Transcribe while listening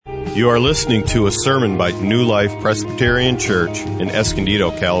You are listening to a sermon by New Life Presbyterian Church in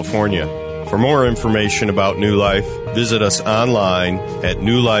Escondido, California. For more information about New Life, visit us online at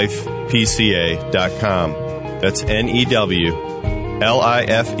newlifepca.com. That's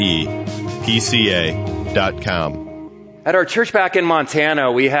NEWLIFEPCA.com. At our church back in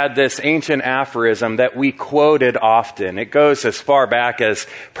Montana, we had this ancient aphorism that we quoted often. It goes as far back as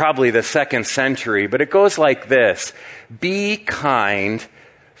probably the 2nd century, but it goes like this: be kind,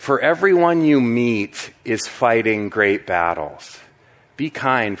 for everyone you meet is fighting great battles. Be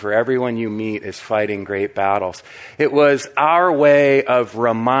kind, for everyone you meet is fighting great battles. It was our way of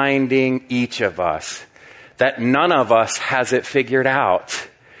reminding each of us that none of us has it figured out.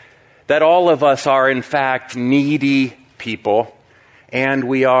 That all of us are, in fact, needy people, and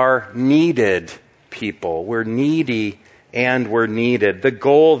we are needed people. We're needy and we're needed. The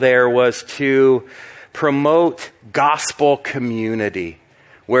goal there was to promote gospel community,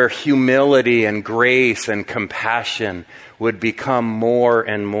 where humility and grace and compassion would become more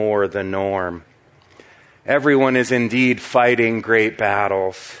and more the norm. Everyone is indeed fighting great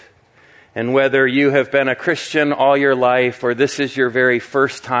battles. And whether you have been a Christian all your life or this is your very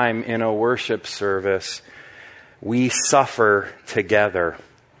first time in a worship service, we suffer together.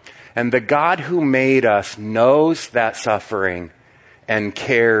 And the God who made us knows that suffering and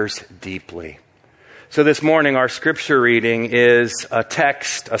cares deeply. So this morning, our scripture reading is a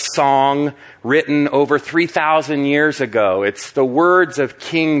text, a song written over 3,000 years ago. It's the words of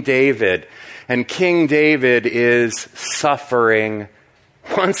King David. And King David is suffering.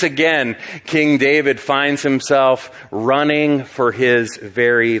 Once again, King David finds himself running for his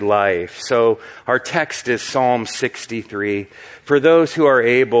very life. So our text is Psalm 63. For those who are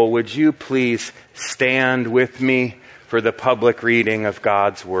able, would you please stand with me for the public reading of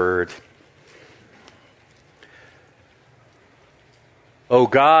God's word? O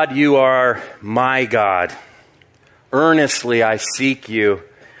God, you are my God. Earnestly I seek you.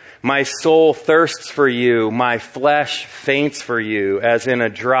 My soul thirsts for you. My flesh faints for you, as in a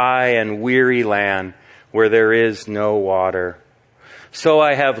dry and weary land where there is no water. So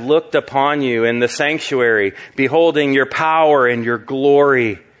I have looked upon you in the sanctuary, beholding your power and your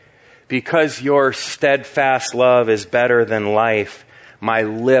glory. Because your steadfast love is better than life, my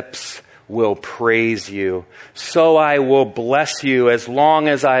lips will praise you. So I will bless you as long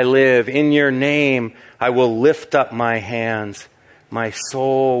as I live. In your name I will lift up my hands. My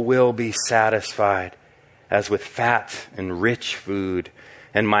soul will be satisfied as with fat and rich food,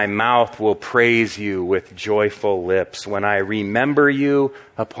 and my mouth will praise you with joyful lips when I remember you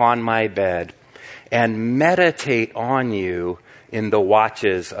upon my bed and meditate on you in the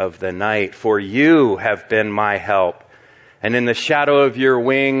watches of the night. For you have been my help. And in the shadow of your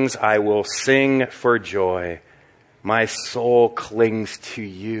wings, I will sing for joy. My soul clings to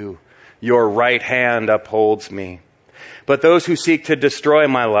you. Your right hand upholds me. But those who seek to destroy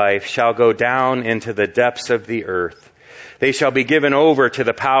my life shall go down into the depths of the earth. They shall be given over to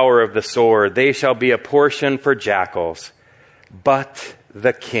the power of the sword. They shall be a portion for jackals. But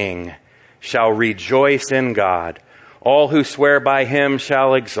the king shall rejoice in God. All who swear by him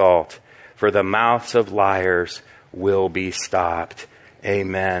shall exalt, for the mouths of liars will be stopped.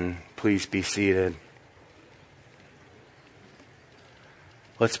 Amen. Please be seated.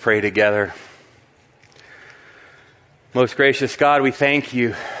 Let's pray together. Most gracious God, we thank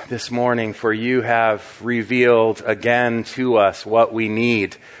you this morning for you have revealed again to us what we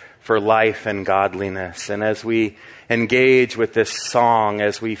need for life and godliness. And as we engage with this song,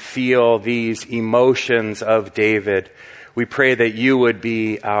 as we feel these emotions of David, we pray that you would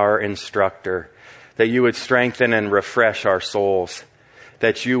be our instructor, that you would strengthen and refresh our souls,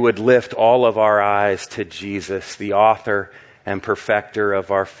 that you would lift all of our eyes to Jesus, the author and perfecter of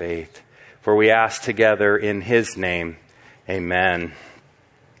our faith. For we ask together in his name, amen.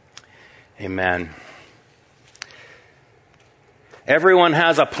 Amen. Everyone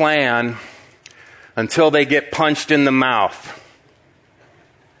has a plan until they get punched in the mouth.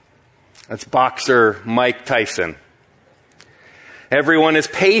 That's boxer Mike Tyson. Everyone is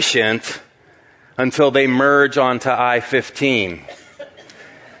patient until they merge onto I-15.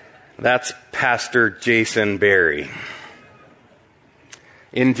 That's Pastor Jason Berry.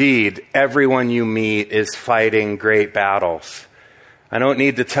 Indeed, everyone you meet is fighting great battles. I don't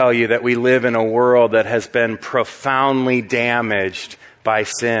need to tell you that we live in a world that has been profoundly damaged by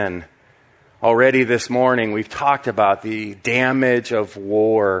sin. Already this morning, we've talked about the damage of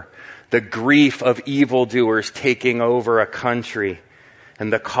war, the grief of evildoers taking over a country,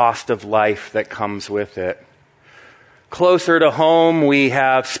 and the cost of life that comes with it. Closer to home, we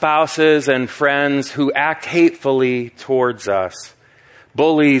have spouses and friends who act hatefully towards us.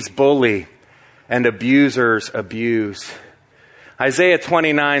 Bullies bully, and abusers abuse. Isaiah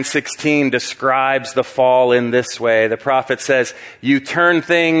 29:16 describes the fall in this way. The prophet says, "You turn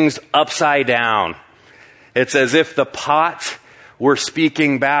things upside down." It's as if the pot were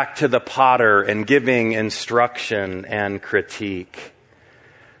speaking back to the potter and giving instruction and critique.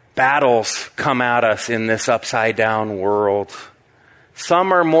 Battles come at us in this upside down world.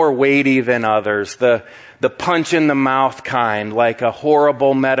 Some are more weighty than others. The punch in the mouth kind, like a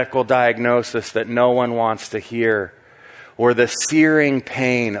horrible medical diagnosis that no one wants to hear, or the searing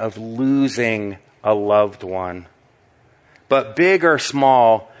pain of losing a loved one. But big or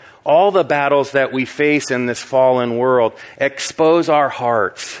small, all the battles that we face in this fallen world expose our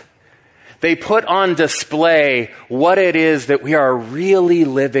hearts. They put on display what it is that we are really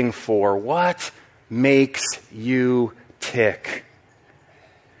living for. What makes you tick?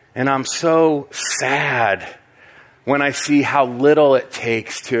 And I'm so sad when I see how little it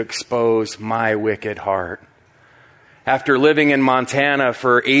takes to expose my wicked heart. After living in Montana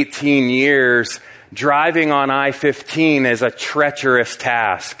for 18 years, driving on I-15 is a treacherous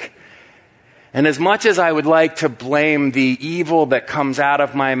task. And as much as I would like to blame the evil that comes out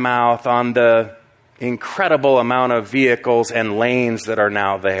of my mouth on the incredible amount of vehicles and lanes that are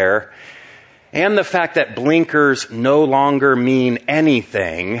now there, and the fact that blinkers no longer mean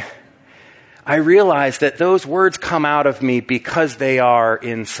anything, I realize that those words come out of me because they are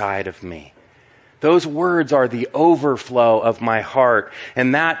inside of me. Those words are the overflow of my heart,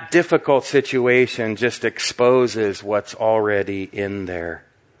 and that difficult situation just exposes what's already in there.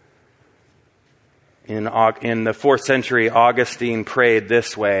 In the 4th century, Augustine prayed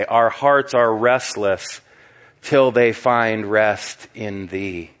this way: "Our hearts are restless till they find rest in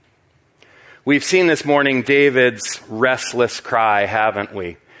thee." We've seen this morning David's restless cry, haven't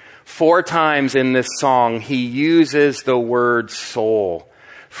we? 4 times in this song, he uses the word soul.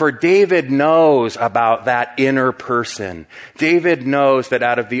 For David knows about that inner person. David knows that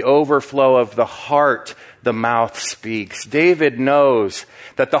out of the overflow of the heart, the mouth speaks. David knows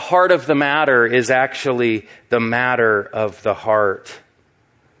that the heart of the matter is actually the matter of the heart.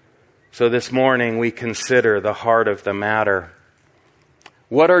 So this morning we consider the heart of the matter.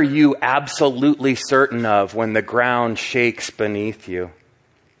 What are you absolutely certain of when the ground shakes beneath you?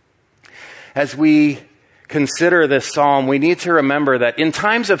 As we consider this psalm, we need to remember that in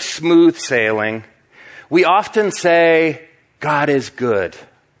times of smooth sailing, we often say, God is good.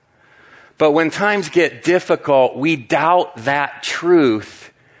 But when times get difficult, we doubt that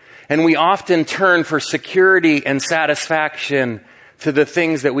truth, and we often turn for security and satisfaction to the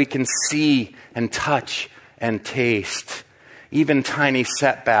things that we can see and touch and taste. Even tiny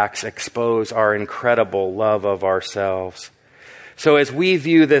setbacks expose our incredible love of ourselves. So as we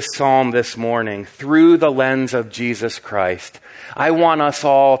view this psalm this morning through the lens of Jesus Christ, I want us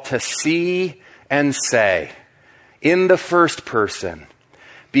all to see and say, in the first person,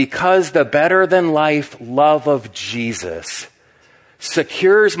 because the better than life love of Jesus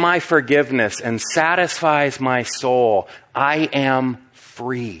secures my forgiveness and satisfies my soul, I am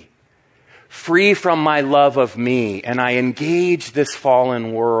free. Free from my love of me, and I engage this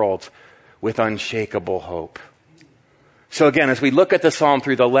fallen world with unshakable hope. So again, as we look at the psalm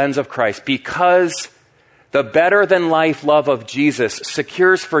through the lens of Christ, because the better than life love of Jesus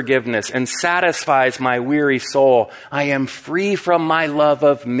secures forgiveness and satisfies my weary soul, I am free from my love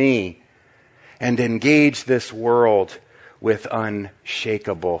of me and engage this world with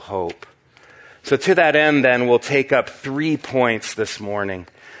unshakable hope. So to that end, then, we'll take up 3 points this morning: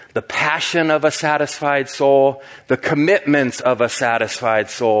 the passion of a satisfied soul, the commitments of a satisfied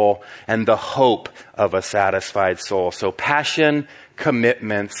soul, and the hope of a satisfied soul. So passion,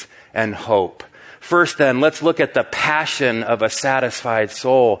 commitments, and hope. First then, let's look at the passion of a satisfied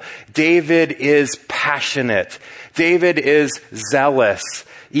soul. David is passionate. David is zealous,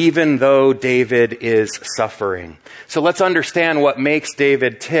 even though David is suffering. So let's understand what makes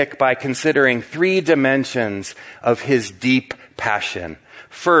David tick by considering 3 dimensions of his deep passion.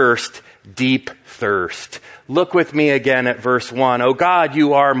 First, deep thirst. Look with me again at verse 1. "O God,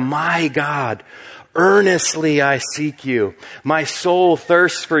 you are my God. Earnestly I seek you. My soul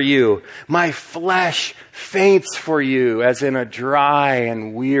thirsts for you. My flesh faints for you, as in a dry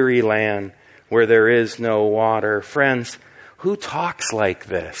and weary land where there is no water." Friends, who talks like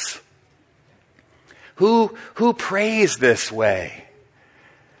this? Who prays this way?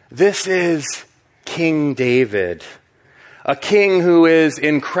 This is King David. A king who is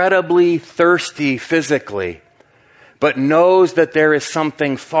incredibly thirsty physically, but knows that there is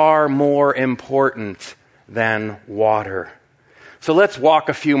something far more important than water. So let's walk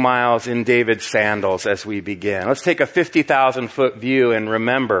a few miles in David's sandals as we begin. Let's take a 50,000-foot view and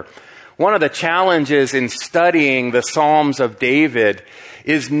remember, one of the challenges in studying the Psalms of David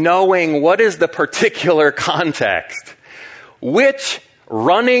is knowing what is the particular context. Which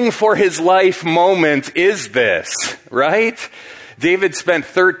running for his life moment is this, right? David spent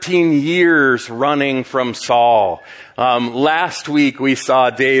 13 years running from Saul. Last week we saw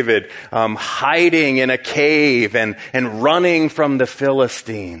David hiding in a cave and running from the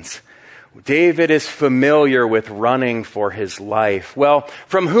Philistines. David is familiar with running for his life. Well,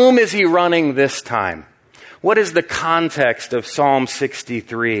 from whom is he running this time? What is the context of Psalm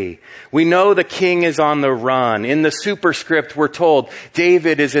 63? We know the king is on the run. In the superscript, we're told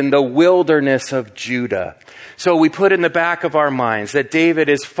David is in the wilderness of Judah. So we put in the back of our minds that David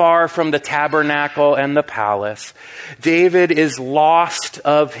is far from the tabernacle and the palace. David is lost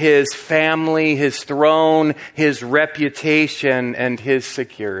of his family, his throne, his reputation, and his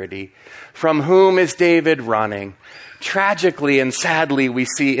security. From whom is David running? Tragically and sadly, we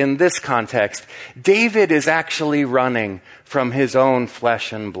see in this context, David is actually running from his own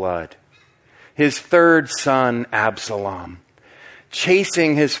flesh and blood. His third son, Absalom,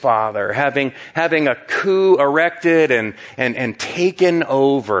 chasing his father, having a coup erected and taken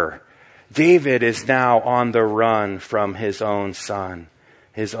over. David is now on the run from his own son,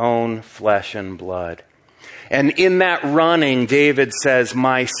 his own flesh and blood. And in that running, David says,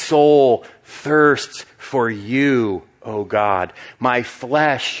 "My soul thirsts for you, O God. My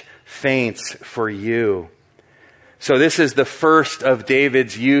flesh faints for you." So this is the first of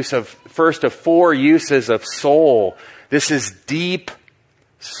David's first of four uses of soul. This is deep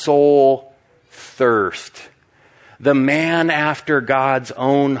soul thirst. The man after God's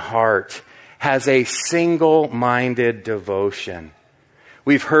own heart has a single-minded devotion.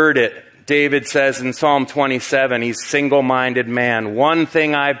 We've heard it. David says in Psalm 27, he's a single-minded man. "One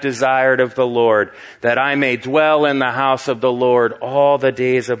thing I've desired of the Lord, that I may dwell in the house of the Lord all the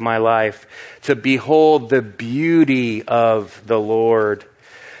days of my life, to behold the beauty of the Lord."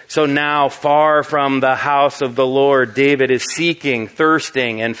 So now, far from the house of the Lord, David is seeking,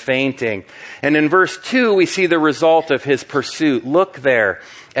 thirsting, and fainting. And in verse 2, we see the result of his pursuit. Look there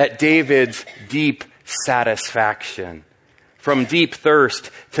at David's deep satisfaction. From deep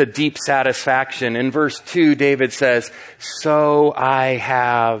thirst to deep satisfaction. In verse 2, David says, "So I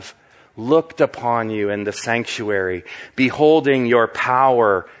have looked upon you in the sanctuary, beholding your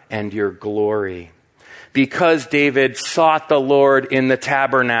power and your glory." Because David sought the Lord in the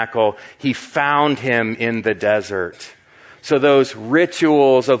tabernacle, he found him in the desert. So those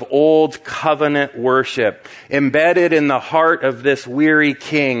rituals of old covenant worship, embedded in the heart of this weary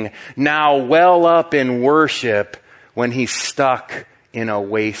king, now well up in worship when he's stuck in a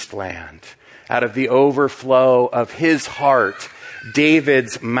wasteland. Out of the overflow of his heart,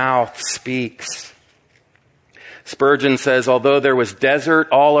 David's mouth speaks. Spurgeon says, although there was desert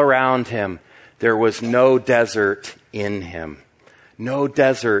all around him, there was no desert in him. No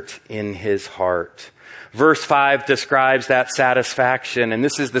desert in his heart. Verse 5 describes that satisfaction, and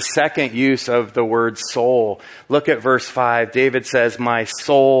this is the second use of the word soul. Look at verse 5. David says, "My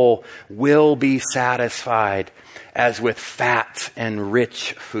soul will be satisfied as with fat and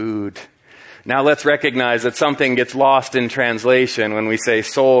rich food." Now let's recognize that something gets lost in translation when we say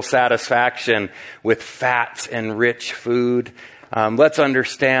soul satisfaction with fat and rich food. Let's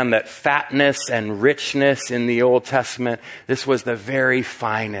understand that fatness and richness in the Old Testament, this was the very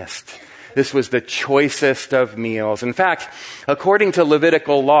finest. This was the choicest of meals. In fact, according to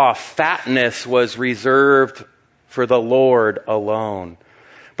Levitical law, fatness was reserved for the Lord alone.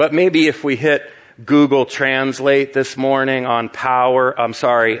 But maybe if we hit Google Translate this morning on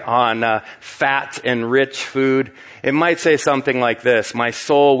fat and rich food, it might say something like this: "My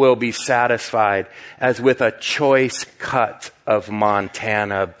soul will be satisfied as with a choice cut of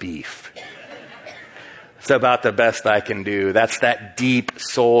Montana beef." It's about the best I can do. That's that deep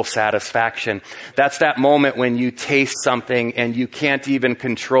soul satisfaction. That's that moment when you taste something and you can't even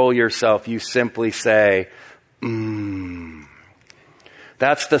control yourself. You simply say, mmm.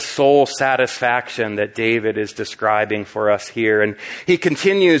 That's the soul satisfaction that David is describing for us here. And he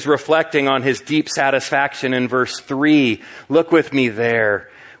continues reflecting on his deep satisfaction in verse 3. Look with me there.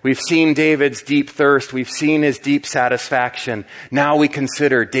 We've seen David's deep thirst. We've seen his deep satisfaction. Now we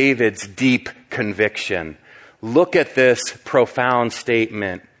consider David's deep conviction. Look at this profound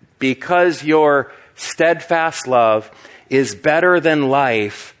statement. "Because your steadfast love is better than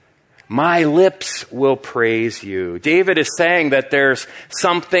life, my lips will praise you." David is saying that there's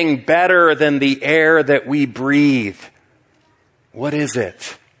something better than the air that we breathe. What is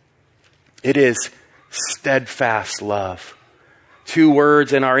it? It is steadfast love. 2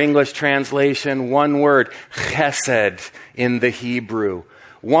 words in our English translation, 1 word, chesed in the Hebrew.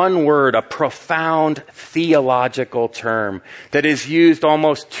 1 word, a profound theological term that is used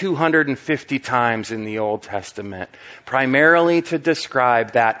almost 250 times in the Old Testament, primarily to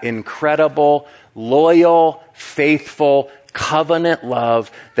describe that incredible, loyal, faithful, covenant love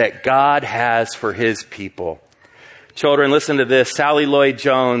that God has for his people. Children, listen to this. Sally Lloyd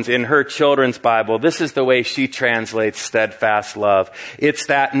Jones, in her children's Bible, this is the way she translates steadfast love. It's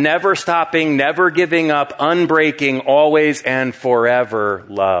that never stopping, never giving up, unbreaking, always and forever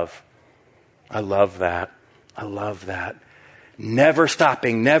love. I love that. I love that. Never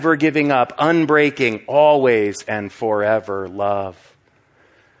stopping, never giving up, unbreaking, always and forever love.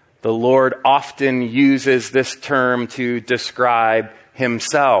 The Lord often uses this term to describe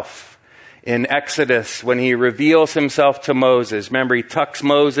himself. In Exodus, when he reveals himself to Moses, remember he tucks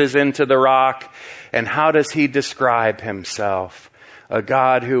Moses into the rock, and how does he describe himself? A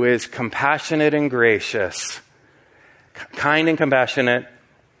God who is compassionate and gracious, kind and compassionate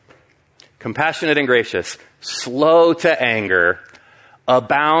and gracious, slow to anger,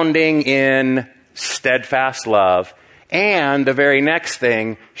 abounding in steadfast love, and the very next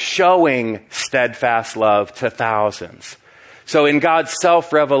thing, showing steadfast love to thousands. So in God's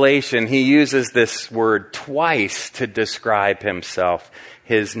self-revelation, he uses this word twice to describe himself,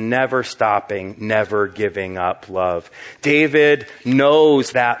 his never-stopping, never-giving-up love. David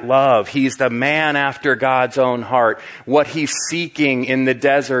knows that love. He's the man after God's own heart. What he's seeking in the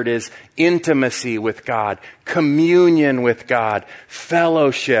desert is intimacy with God, communion with God,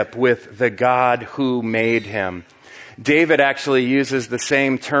 fellowship with the God who made him. David actually uses the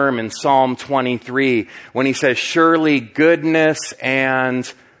same term in Psalm 23 when he says, surely goodness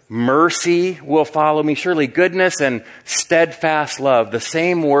and mercy will follow me. Surely goodness and steadfast love, the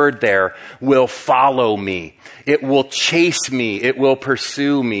same word there, will follow me. It will chase me. It will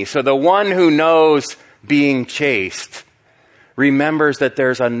pursue me. So the one who knows being chased remembers that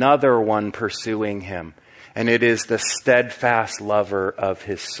there's another one pursuing him, and it is the steadfast lover of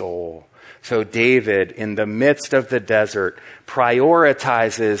his soul. So David, in the midst of the desert,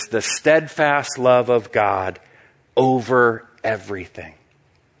 prioritizes the steadfast love of God over everything.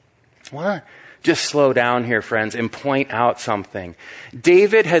 I want to just slow down here, friends, and point out something.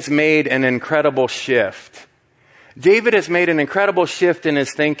 David has made an incredible shift. David has made an incredible shift in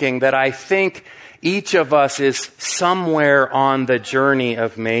his thinking that I think each of us is somewhere on the journey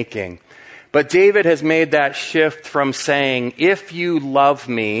of making. But David has made that shift from saying, if you love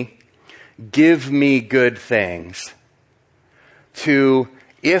me, give me good things, to,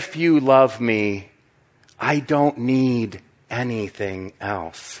 if you love me, I don't need anything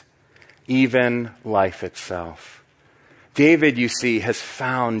else, even life itself. David, you see, has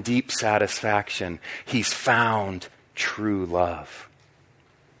found deep satisfaction. He's found true love.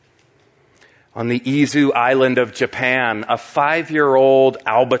 On the Izu island of Japan, a 5-year-old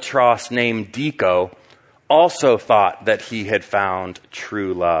albatross named Diko also thought that he had found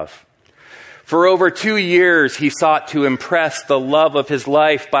true love. For over 2 years, he sought to impress the love of his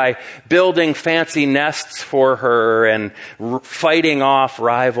life by building fancy nests for her and fighting off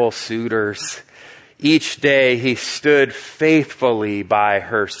rival suitors. Each day, he stood faithfully by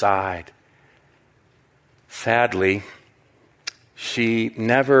her side. Sadly, she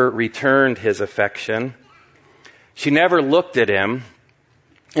never returned his affection. She never looked at him.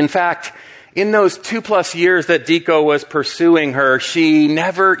 In fact, in those 2+ years that Diko was pursuing her, she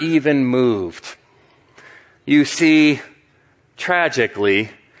never even moved. You see, tragically,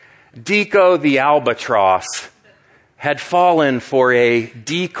 Diko the albatross had fallen for a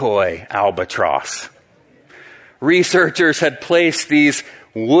decoy albatross. Researchers had placed these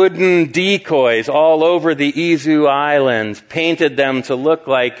wooden decoys all over the Izu Islands, painted them to look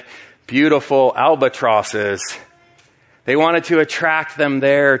like beautiful albatrosses. They wanted to attract them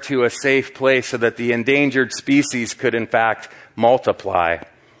there to a safe place so that the endangered species could in fact multiply.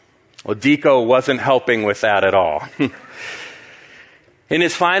 Well, Diko wasn't helping with that at all. In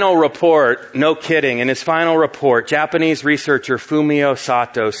his final report, no kidding, in his final report, Japanese researcher Fumio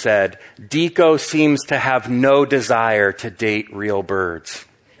Sato said, Diko seems to have no desire to date real birds.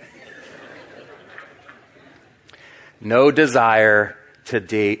 No desire to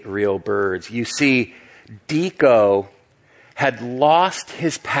date real birds. You see, Diko had lost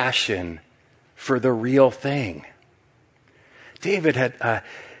his passion for the real thing. Diko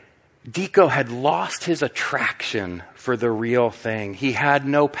had lost his attraction for the real thing. He had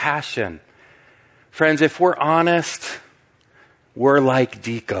no passion. Friends, if we're honest, we're like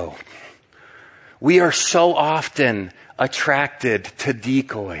Diko. We are so often attracted to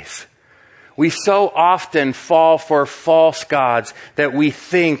decoys. We so often fall for false gods that we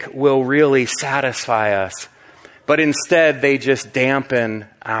think will really satisfy us, but instead they just dampen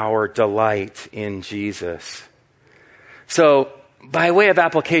our delight in Jesus. So, by way of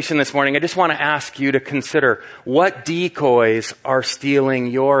application this morning, I just want to ask you to consider what decoys are stealing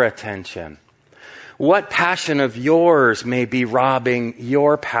your attention. What passion of yours may be robbing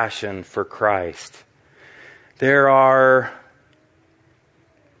your passion for Christ? There are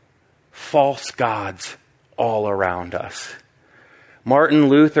false gods all around us. Martin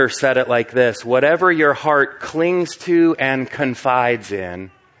Luther said it like this: whatever your heart clings to and confides in,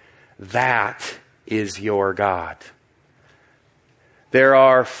 that is your God. There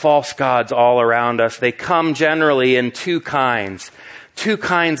are false gods all around us. They come generally in two kinds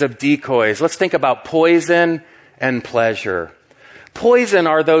of decoys. Let's think about poison and pleasure. Poison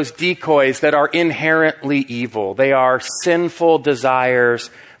are those decoys that are inherently evil. They are sinful desires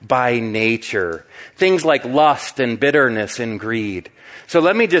by nature. Things like lust and bitterness and greed. So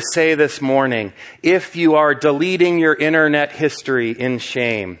let me just say this morning, if you are deleting your internet history in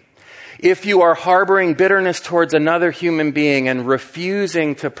shame, if you are harboring bitterness towards another human being and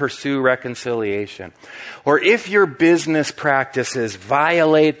refusing to pursue reconciliation, or if your business practices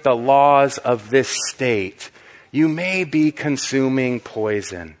violate the laws of this state, you may be consuming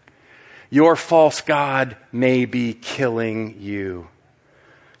poison. Your false god may be killing you.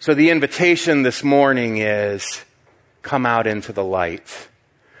 So the invitation this morning is, come out into the light.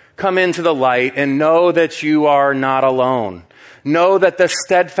 Come into the light and know that you are not alone. Know that the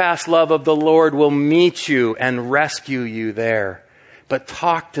steadfast love of the Lord will meet you and rescue you there. But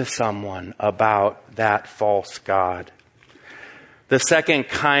talk to someone about that false god. The second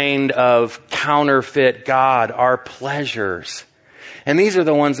kind of counterfeit god are pleasures. And these are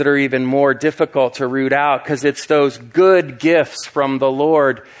the ones that are even more difficult to root out because it's those good gifts from the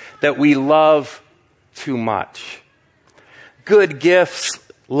Lord that we love too much. Good gifts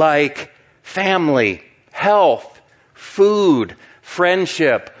like family, health, food,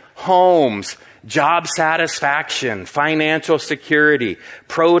 friendship, homes, job satisfaction, financial security,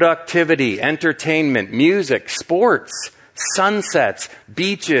 productivity, entertainment, music, sports, sunsets,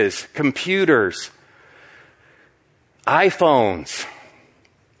 beaches, computers, iPhones.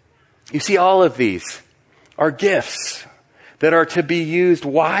 You see, all of these are gifts that are to be used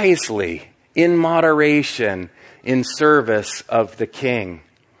wisely, in moderation, in service of the King.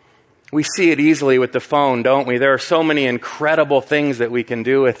 We see it easily with the phone, don't we? There are so many incredible things that we can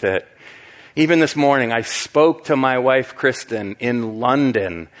do with it. Even this morning, I spoke to my wife, Kristen, in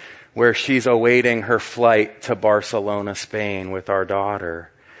London, where she's awaiting her flight to Barcelona, Spain, with our daughter.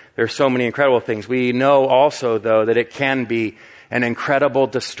 There's so many incredible things. We know also, though, that it can be an incredible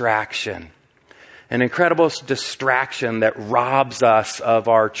distraction. An incredible distraction that robs us of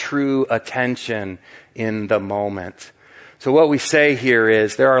our true attention in the moment. So what we say here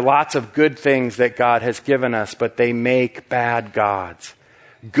is there are lots of good things that God has given us, but they make bad gods.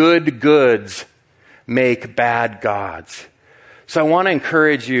 Good goods make bad gods. So I want to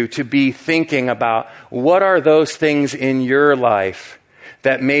encourage you to be thinking about what are those things in your life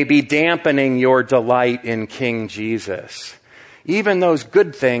that may be dampening your delight in King Jesus. Even those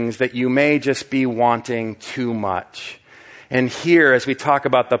good things that you may just be wanting too much. And here, as we talk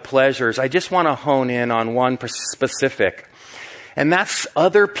about the pleasures, I just want to hone in on one specific. And that's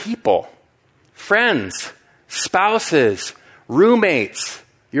other people, friends, spouses, roommates,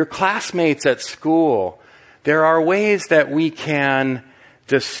 your classmates at school. There are ways that we can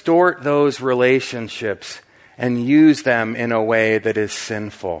distort those relationships and use them in a way that is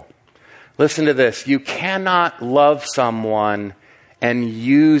sinful. Listen to this. You cannot love someone and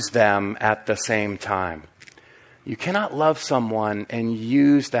use them at the same time. You cannot love someone and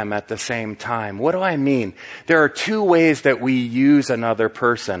use them at the same time. What do I mean? There are two ways that we use another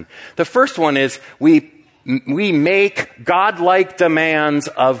person. The first one is we make godlike demands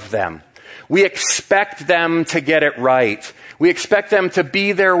of them. We expect them to get it right. We expect them to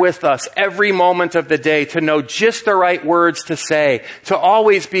be there with us every moment of the day, to know just the right words to say, to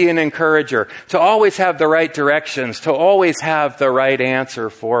always be an encourager, to always have the right directions, to always have the right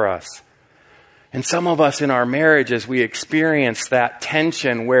answer for us. And some of us in our marriages, we experience that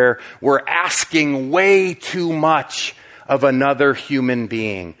tension where we're asking way too much of another human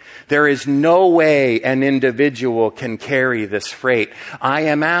being. There is no way an individual can carry this freight. I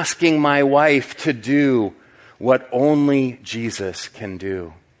am asking my wife to do what only Jesus can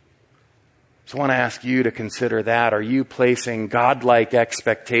do. So I want to ask you to consider that. Are you placing godlike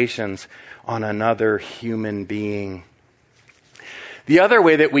expectations on another human being? The other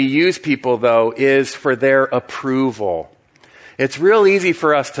way that we use people, though, is for their approval. It's real easy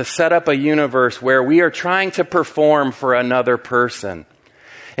for us to set up a universe where we are trying to perform for another person.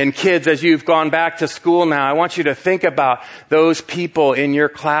 And kids, as you've gone back to school now, I want you to think about those people in your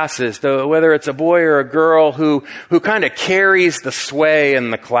classes, whether it's a boy or a girl who kind of carries the sway in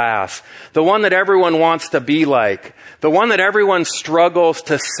the class, the one that everyone wants to be like, the one that everyone struggles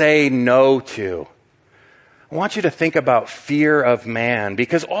to say no to. I want you to think about fear of man,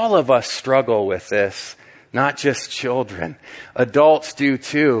 because all of us struggle with this, not just children. Adults do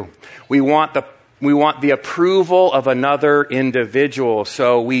too. We want the approval of another individual,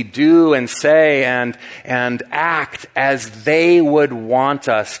 so we do and say and act as they would want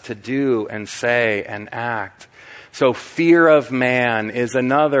us to do and say and act. So fear of man is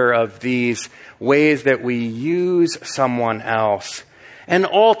another of these ways that we use someone else. And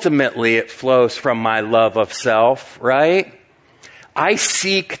ultimately it flows from my love of self, right? I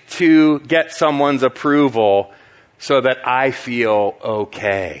seek to get someone's approval so that I feel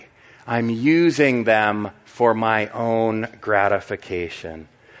okay. I'm using them for my own gratification.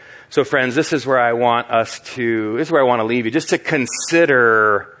 So friends, this is where I want to leave you, just to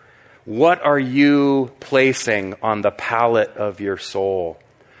consider, what are you placing on the palate of your soul?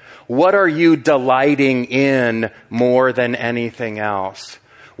 What are you delighting in more than anything else?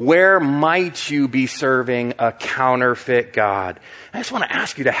 Where might you be serving a counterfeit God? I just want to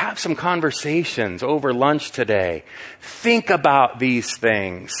ask you to have some conversations over lunch today. Think about these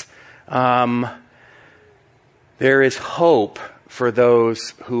things. There is hope for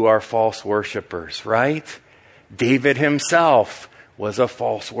those who are false worshipers, right? David himself was a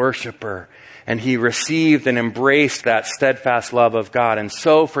false worshiper, and he received and embraced that steadfast love of God. And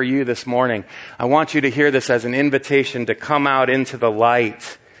so for you this morning, I want you to hear this as an invitation to come out into the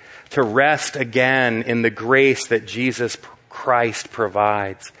light, to rest again in the grace that Jesus Christ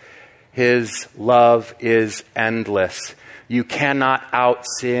provides. His love is endless. You cannot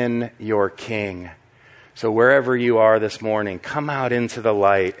out-sin your King. So wherever you are this morning, come out into the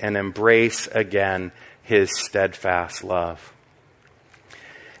light and embrace again His steadfast love.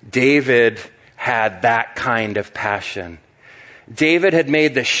 David had that kind of passion. David had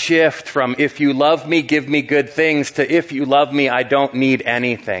made the shift from, if you love me, give me good things, to if you love me, I don't need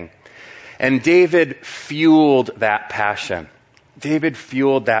anything. And David fueled that passion.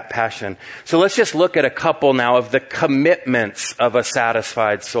 So let's just look at a couple now of the commitments of a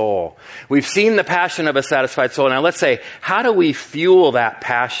satisfied soul. We've seen the passion of a satisfied soul. Now let's say, how do we fuel that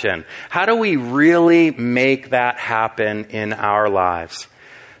passion? How do we really make that happen in our lives?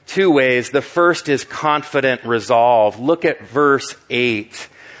 Two ways. The first is confident resolve. Look at verse 8.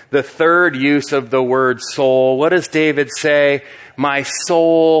 The third use of the word soul. What does David say? My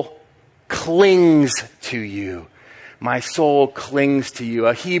soul clings to you. My soul clings to you.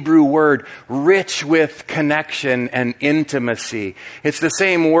 A Hebrew word rich with connection and intimacy. It's the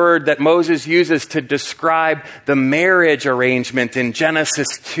same word that Moses uses to describe the marriage arrangement in Genesis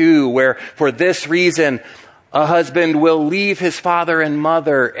 2, where for this reason a husband will leave his father and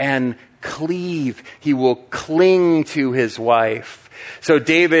mother and cleave. He will cling to his wife. So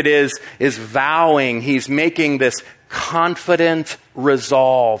David is vowing, he's making this confident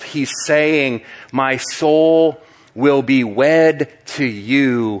resolve. He's saying, my soul will be wed to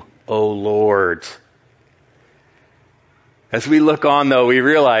you, O Lord. As we look on, though, we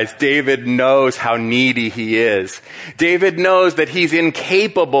realize David knows how needy he is. David knows that he's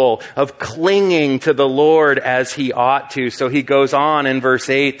incapable of clinging to the Lord as he ought to. So he goes on in verse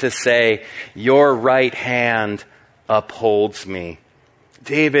 8 to say, your right hand upholds me.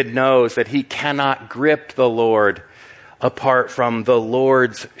 David knows that he cannot grip the Lord apart from the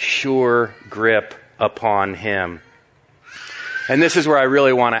Lord's sure grip upon him. And this is where I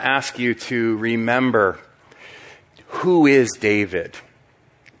really want to ask you to remember, who is David?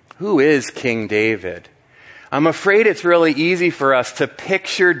 Who is King David? I'm afraid it's really easy for us to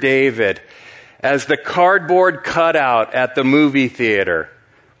picture David as the cardboard cutout at the movie theater,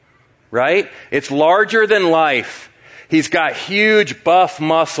 right? It's larger than life. He's got huge buff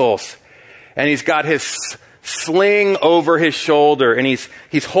muscles, and he's got his sling over his shoulder, and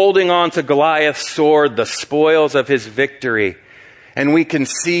he's holding on to Goliath's sword, the spoils of his victory. And we can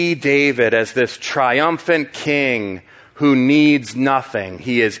see David as this triumphant king who needs nothing.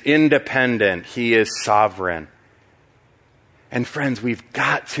 He is independent. He is sovereign. And friends, we've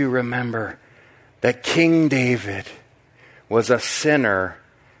got to remember that King David was a sinner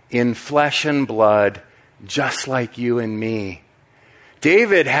in flesh and blood, just like you and me.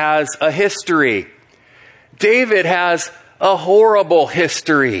 David has a history. David has a horrible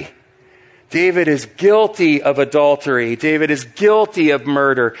history. David is guilty of adultery. David is guilty of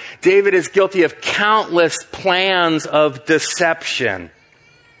murder. David is guilty of countless plans of deception.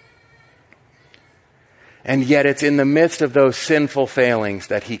 And yet it's in the midst of those sinful failings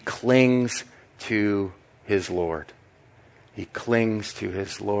that he clings to his Lord. He clings to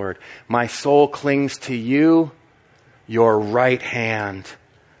his Lord. My soul clings to you. Your right hand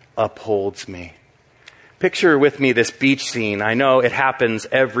upholds me. Picture with me this beach scene. I know it happens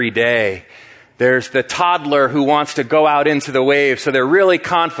every day. There's the toddler who wants to go out into the waves, so they're really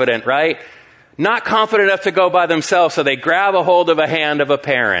confident, right? Not confident enough to go by themselves, so they grab a hold of a hand of a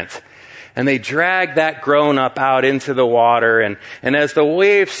parent. And they drag that grown-up out into the water. And as the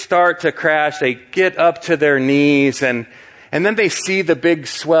waves start to crash, they get up to their knees. And then they see the big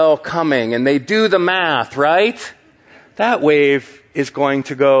swell coming. And they do the math, right? That wave is going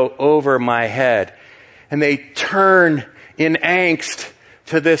to go over my head. And they turn in angst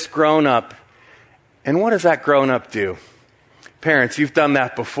to this grown-up. And what does that grown-up do? Parents, you've done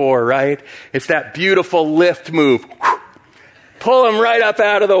that before, right? It's that beautiful lift move. Pull him right up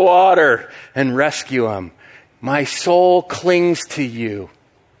out of the water and rescue him. My soul clings to you.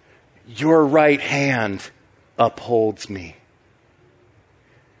 Your right hand upholds me.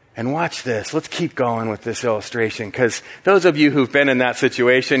 And watch this. Let's keep going with this illustration, because those of you who've been in that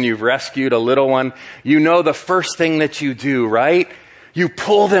situation, you've rescued a little one, you know the first thing that you do, right? You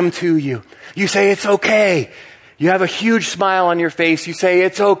pull them to you. You say, it's okay. You have a huge smile on your face. You say,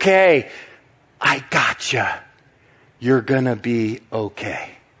 it's okay. I gotcha. You're gonna be okay.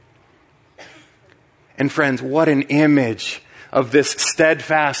 And friends, what an image of this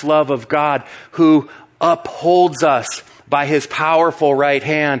steadfast love of God who upholds us by his powerful right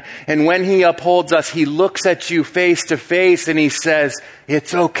hand. And when he upholds us, he looks at you face to face and he says,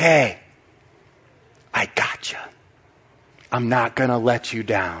 it's okay. I gotcha. I'm not going to let you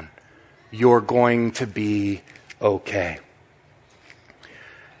down. You're going to be okay.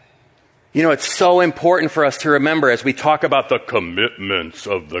 You know, it's so important for us to remember as we talk about the commitments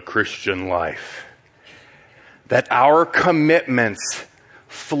of the Christian life, that our commitments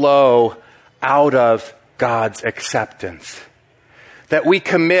flow out of God's acceptance. That we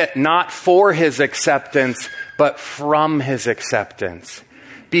commit not for his acceptance, but from his acceptance.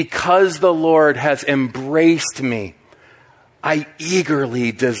 Because the Lord has embraced me, I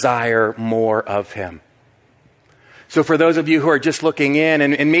eagerly desire more of him. So for those of you who are just looking in,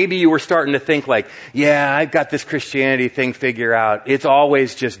 and maybe you were starting to think like, yeah, I've got this Christianity thing figured out. It's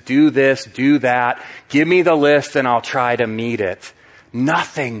always just do this, do that. Give me the list and I'll try to meet it.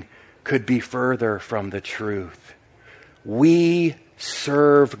 Nothing could be further from the truth. We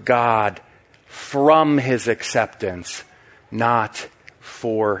serve God from his acceptance, not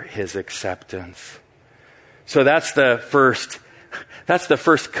for his acceptance. So that's the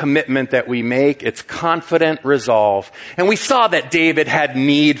first commitment that we make. It's confident resolve. And we saw that David had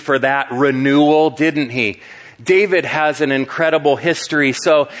need for that renewal, didn't he? David has an incredible history.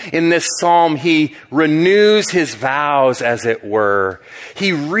 So in this psalm, he renews his vows, as it were.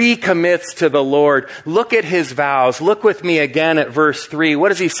 He recommits to the Lord. Look at his vows. Look with me again at verse 3. What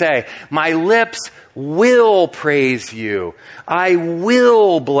does he say? My lips will praise you. I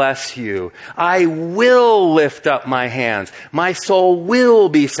will bless you. I will lift up my hands. My soul will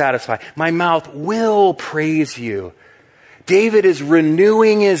be satisfied. My mouth will praise you. David is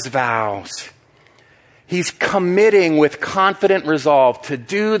renewing his vows. He's committing with confident resolve to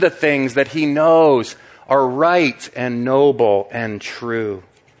do the things that he knows are right and noble and true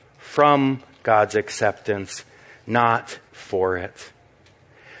from God's acceptance, not for it.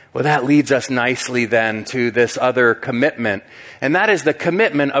 Well, that leads us nicely then to this other commitment, and that is the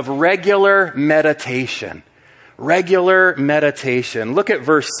commitment of regular meditation. Regular meditation. Look at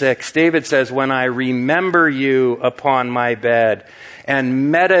verse 6. David says, when I remember you upon my bed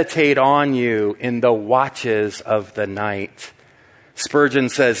and meditate on you in the watches of the night. Spurgeon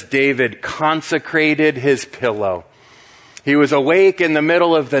says David consecrated his pillow. He was awake in the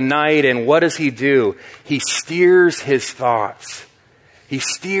middle of the night, and what does he do? He steers his thoughts. He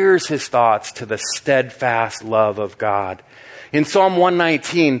steers his thoughts to the steadfast love of God. In Psalm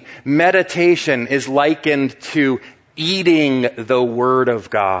 119, meditation is likened to eating the Word of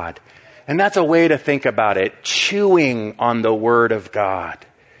God. And that's a way to think about it, chewing on the Word of God.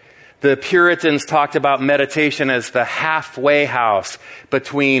 The Puritans talked about meditation as the halfway house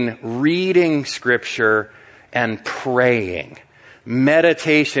between reading Scripture and praying.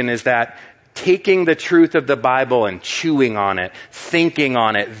 Meditation is that taking the truth of the Bible and chewing on it, thinking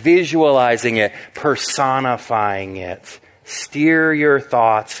on it, visualizing it, personifying it. Steer your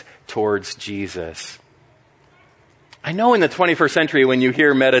thoughts towards Jesus. I know in the 21st century when you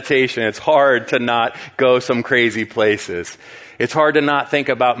hear meditation, it's hard to not go some crazy places. It's hard to not think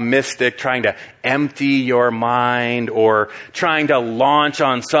about mystic trying to empty your mind or trying to launch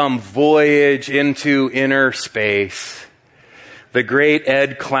on some voyage into inner space. The great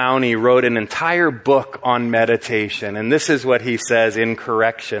Ed Clowney wrote an entire book on meditation, and this is what he says in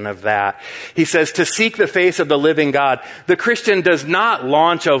correction of that. He says, to seek the face of the living God, the Christian does not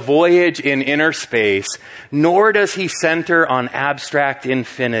launch a voyage in inner space, nor does he center on abstract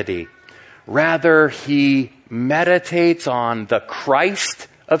infinity. Rather, he meditates on the Christ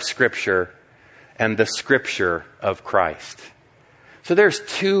of Scripture and the Scripture of Christ. So there's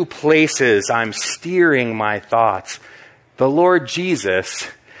two places I'm steering my thoughts. The Lord Jesus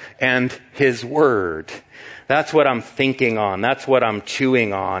and His Word. That's what I'm thinking on. That's what I'm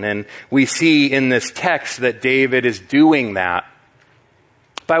chewing on. And we see in this text that David is doing that.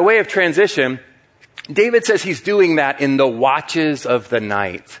 By way of transition, David says he's doing that in the watches of the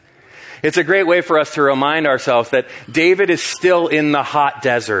night. It's a great way for us to remind ourselves that David is still in the hot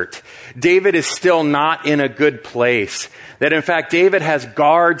desert. David is still not in a good place. That in fact, David has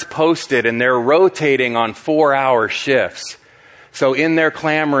guards posted and they're rotating on 4-hour shifts. So in their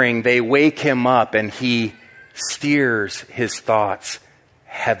clamoring, they wake him up and he steers his thoughts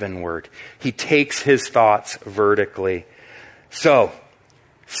heavenward. He takes his thoughts vertically. So,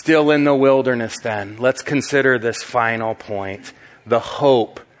 still in the wilderness then, let's consider this final point. The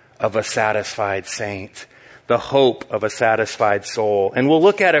hope of a satisfied saint. The hope of a satisfied soul. And we'll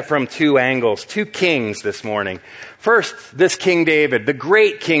look at it from two angles, two kings this morning. First, this King David, the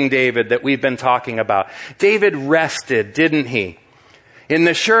great King David that we've been talking about. David rested, didn't he? In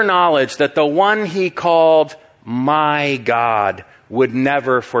the sure knowledge that the one he called my God would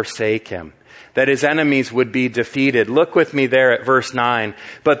never forsake him. That his enemies would be defeated. Look with me there at verse 9.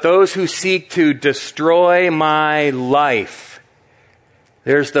 But those who seek to destroy my life.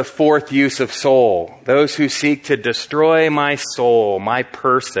 There's the fourth use of soul. Those who seek to destroy my soul, my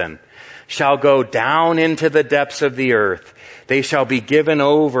person, shall go down into the depths of the earth. They shall be given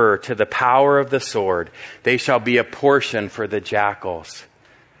over to the power of the sword. They shall be a portion for the jackals.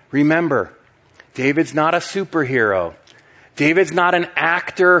 Remember, David's not a superhero. David's not an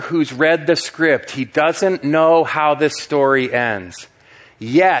actor who's read the script. He doesn't know how this story ends.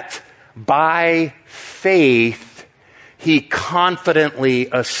 Yet, by faith, he confidently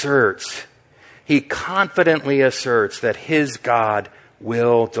asserts that his God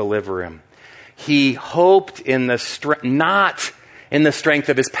will deliver him. He hoped in not in the strength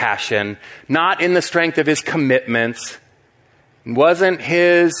of his passion, not in the strength of his commitments. It wasn't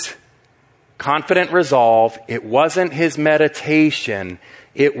his confident resolve. It wasn't his meditation.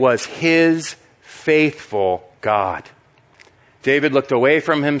 It was his faithful God. David looked away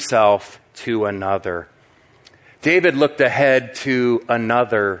from himself to another. David looked ahead to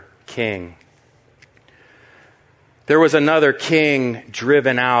another king. There was another king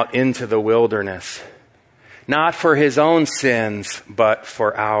driven out into the wilderness, not for his own sins, but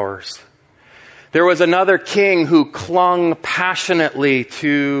for ours. There was another king who clung passionately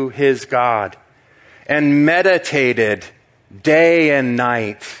to his God and meditated day and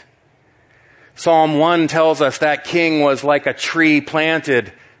night. Psalm 1 tells us that king was like a tree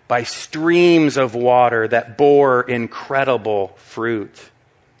planted by streams of water that bore incredible fruit.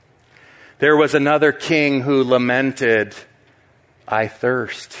 There was another king who lamented, I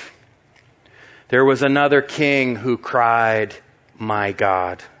thirst. There was another king who cried, my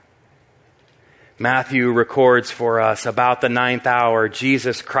God. Matthew records for us about the 9th hour,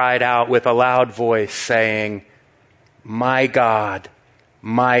 Jesus cried out with a loud voice saying, my God,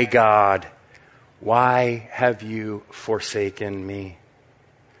 why have you forsaken me?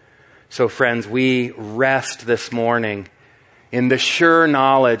 So friends, we rest this morning in the sure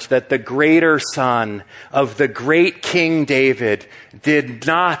knowledge that the greater Son of the great King David did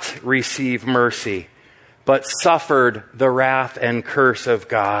not receive mercy, but suffered the wrath and curse of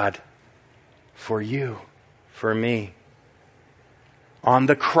God for you, for me. On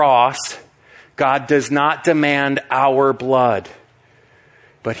the cross, God does not demand our blood,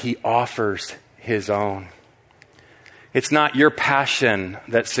 but He offers His own. It's not your passion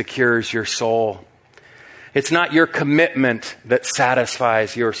that secures your soul. It's not your commitment that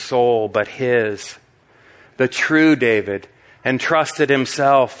satisfies your soul, but His. The true David entrusted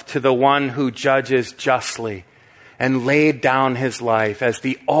himself to the one who judges justly and laid down his life as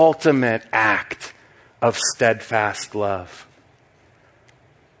the ultimate act of steadfast love.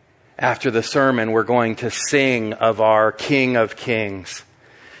 After the sermon, we're going to sing of our King of Kings.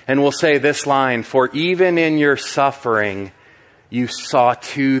 And we'll say this line, for even in your suffering, you saw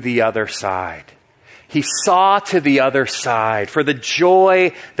to the other side. He saw to the other side. For the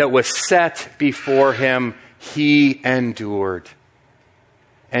joy that was set before him, he endured.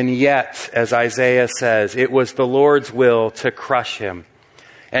 And yet, as Isaiah says, it was the Lord's will to crush him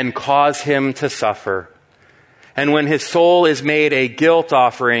and cause him to suffer. And when his soul is made a guilt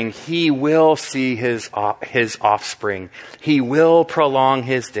offering, he will see his offspring. He will prolong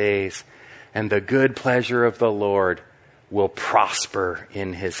his days, and the good pleasure of the Lord will prosper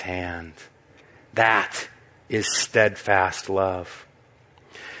in his hand. That is steadfast love.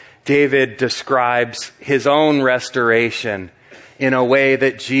 David describes his own restoration in a way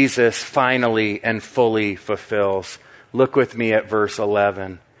that Jesus finally and fully fulfills. Look with me at verse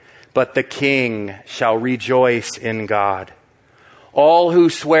 11. But the king shall rejoice in God. All who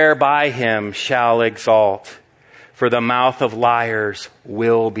swear by him shall exalt, for the mouth of liars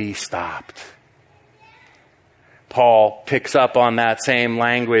will be stopped. Paul picks up on that same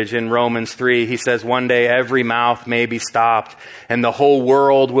language in Romans 3. He says, one day every mouth may be stopped and the whole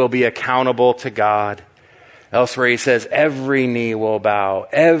world will be accountable to God. Elsewhere he says, every knee will bow,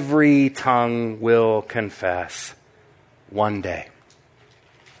 every tongue will confess. One day.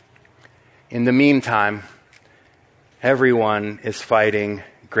 In the meantime, everyone is fighting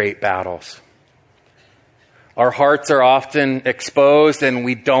great battles. Our hearts are often exposed and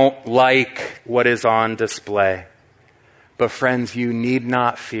we don't like what is on display. But friends, you need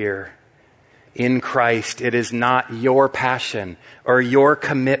not fear. In Christ, it is not your passion or your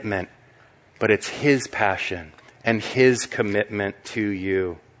commitment, but it's his passion and his commitment to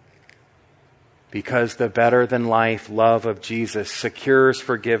you. Because the better than life love of Jesus secures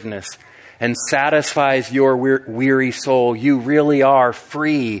forgiveness and satisfies your weary soul, you really are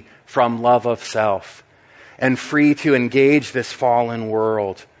free from love of self and free to engage this fallen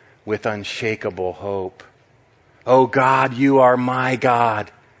world with unshakable hope. Oh God, you are my God.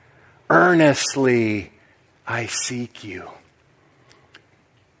 Earnestly I seek you.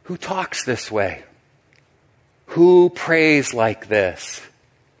 Who talks this way? Who prays like this?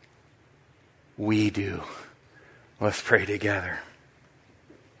 We do. Let's pray together.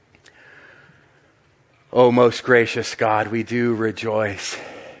 Oh, most gracious God, we do rejoice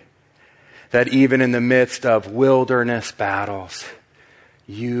that even in the midst of wilderness battles,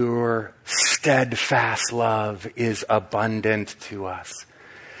 your steadfast love is abundant to us,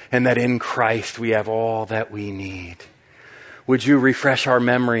 and that in Christ we have all that we need. Would you refresh our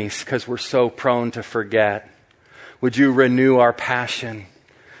memories because we're so prone to forget? Would you renew our passion?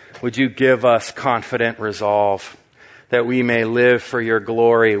 Would you give us confident resolve that we may live for your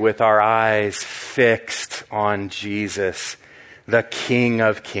glory with our eyes fixed on Jesus, the King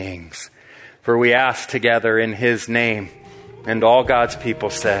of Kings? For we ask together in his name. And all God's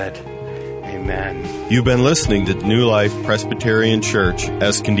people said, amen. You've been listening to New Life Presbyterian Church,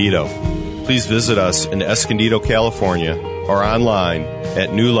 Escondido. Please visit us in Escondido, California, or online at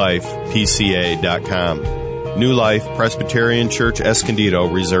newlifepca.com. New Life Presbyterian Church, Escondido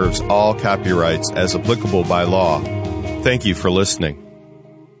reserves all copyrights as applicable by law. Thank you for listening.